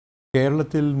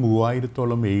കേരളത്തിൽ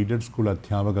 3000-ഓളം aided school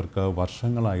അധ്യാപകർക്ക്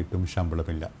വർഷങ്ങളായിട്ടും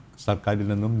ശമ്പളമില്ല. സർക്കാരിൽ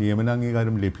നിന്നും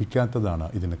നിയമനാംഗീകാരം ലഭിക്കാത്തതാണ്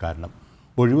ഇതിന് കാരണം.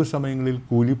 ഒഴിവു സമയങ്ങളിൽ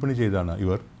കൂലിപ്പണി ചെയ്താണ്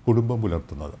ഇവർ കുടുംബം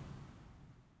പുലർത്തുന്നത്.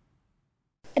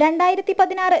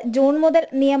 2016 ജൂൺ മുതൽ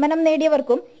നിയമനം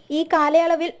നേടിയവർക്കും ഈ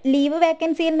കാലയളവിൽ ലീവ്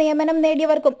വേക്കൻസിയിൽ നിയമനം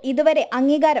നേടിയവർക്കും ഇതുവരെ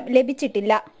അംഗീകാരം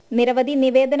ലഭിച്ചിട്ടില്ല. നിരവധി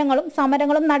നിവേദനങ്ങളും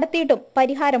സമരങ്ങളും നടത്തിയിട്ടും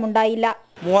പരിഹാരമുണ്ടായില്ല.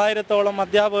 3000-ഓളം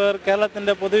അധ്യാപകർ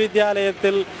കേരളത്തിന്റെ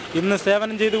പൊതുവിദ്യാലയത്തിൽ ഇന്ന്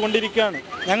സേവനം ചെയ്തുകൊണ്ടിരിക്കുകയാണ്.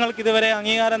 ഞങ്ങൾക്കിതുവരെ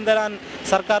അംഗീകാരം തരാൻ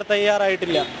സർക്കാർ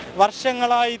തയ്യാറായിട്ടില്ല.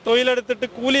 വർഷങ്ങളായി തൊഴിലെടുത്തിട്ട്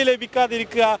കൂലി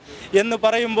ലഭിക്കാതിരിക്കുക എന്ന്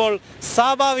പറയുമ്പോൾ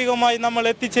സ്വാഭാവികമായി നമ്മൾ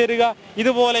എത്തിച്ചേരുക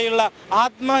ഇതുപോലെയുള്ള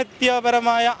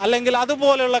ആത്മഹത്യാപരമായ അല്ലെങ്കിൽ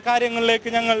അതുപോലെയുള്ള കാര്യങ്ങളിലേക്ക്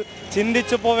ഞങ്ങൾ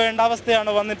ചിന്തിച്ചു പോവേണ്ട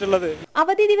അവസ്ഥയാണ് വന്നിട്ടുള്ളത്.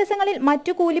 അവധി ദിവസങ്ങളിൽ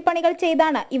മറ്റു കൂലിപ്പണികൾ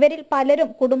ചെയ്താണ് ഇവരിൽ പലരും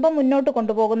കുടുംബം മുന്നോട്ട്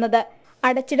കൊണ്ടുപോകുന്നത്.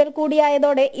 അടച്ചിടൽ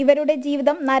കൂടിയായതോടെ ഇവരുടെ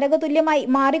ജീവിതം നരകതുല്യമായി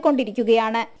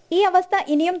മാറിക്കൊണ്ടിരിക്കുകയാണ്. ഈ അവസ്ഥ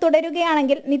ഇനിയും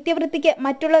തുടരുകയാണെങ്കിൽ നിത്യവൃത്തിക്ക്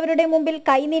മറ്റുള്ളവരുടെ മുമ്പിൽ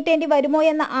കൈനീട്ടേണ്ടി വരുമോ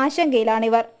എന്ന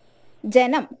ആശങ്കയിലാണിവർ.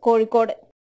 ജനം, കോഴിക്കോട്.